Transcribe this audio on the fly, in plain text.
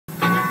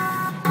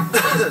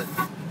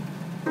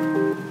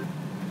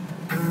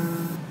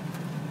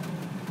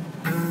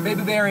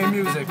Baby Berry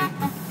Music,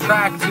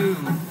 track 2,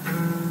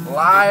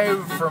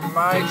 live from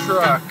my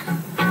truck.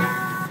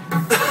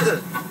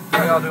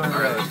 How y'all doing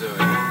today? Let's do it.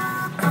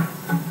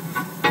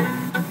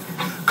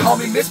 Call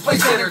me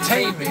misplaced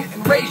entertainment,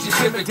 enraged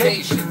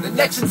intimidation, the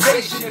next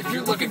sensation if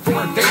you're looking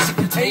for invasive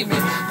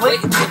containment.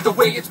 Blatant with the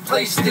way it's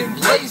placed in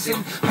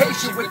blazing,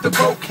 patient with the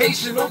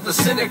vocational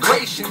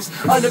disintegrations,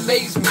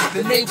 unamazement,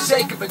 the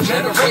namesake of a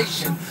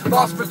generation,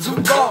 lost for too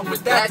long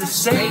with that to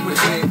say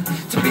within,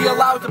 to be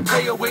allowed to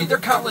play away their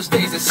countless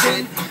days of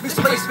sin.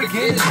 Misplaced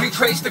begin as we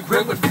trace the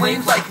grill with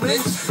flames like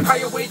limbs, pry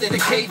away the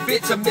decayed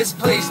bits of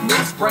misplaced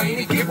mince brain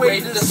and give way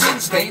to the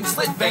sin-stained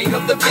slit vein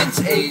of the vince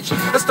age.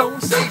 A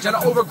stone sage on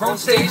an overgrown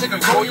stage and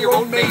control your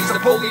own maze,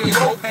 Napoleon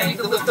Ropain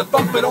to lift the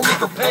funk but only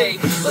for pay.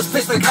 Let's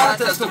piss the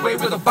contest away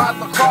with a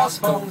bottle of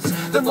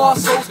crossbones, then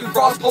lost souls can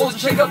cross poles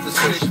and shake up this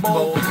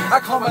fishbowl. I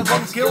call my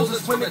lungs gills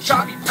and swim a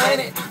choppy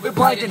planet with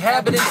blind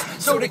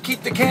inhabitants, so to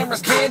keep the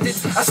cameras candid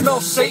I smell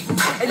Satan,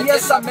 and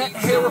yes I meant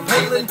Hera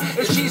Palin.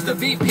 If she's the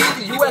VP,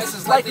 the US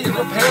is likely to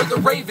repair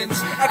the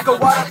Ravens. Echo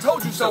what I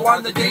told you so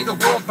on the day the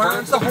world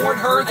burns, the horn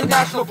herd, the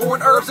national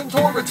born herbs and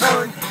tour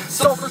return.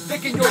 Sulfur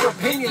thicken your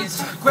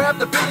opinions, grab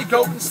the billy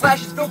goat and slash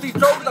his filthy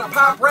throat with a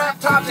pop rap,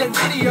 tops and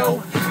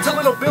video, till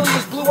little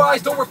Billy's blue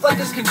eyes don't reflect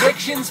his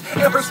convictions,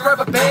 and prescribe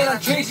a ban on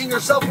changing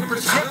yourself with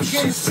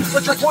prescriptions.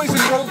 Let your poison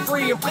roam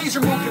free and please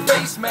remove your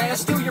face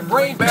mask, steal your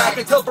brain back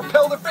until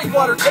propel their fake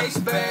water tastes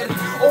bad.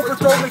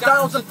 Overthrow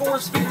McDonald's and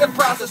force feed them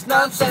processed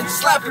nonsense,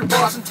 slap your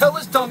boss and tell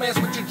his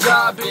dumbass what your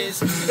job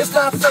is. It's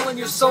not selling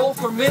your soul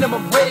for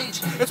minimum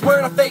wage, it's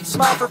wearing a fake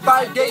smile for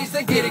 5 days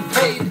then getting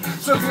paid.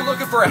 So if you're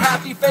looking for a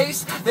happy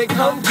face, then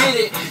come get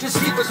it.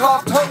 Just keep a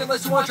cough tongue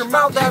unless you want your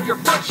mouth to have your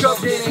foot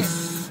shoved in it.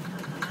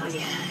 Close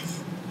your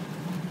eyes.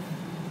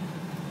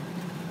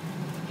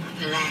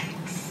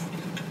 Relax.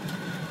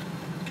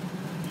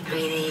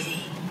 Breathe easy.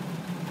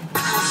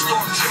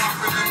 Start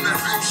dropping in that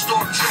hill,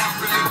 start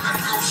dropping in that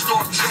hill,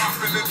 start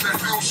dropping in that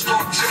hill,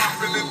 start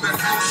dropping in that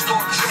hill,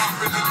 start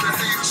dropping in that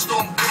haters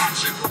start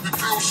watching. The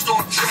bill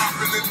start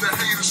dropping in that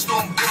haters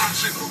start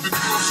watching. The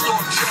bill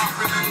start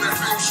dropping in that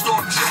hill,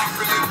 start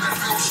dropping in that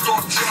hill,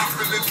 start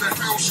dropping in that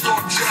hill,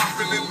 start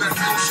dropping in that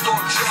hill,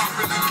 start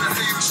dropping in that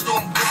haters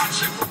start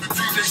watching. The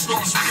DJ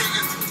start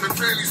spinning, the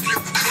panties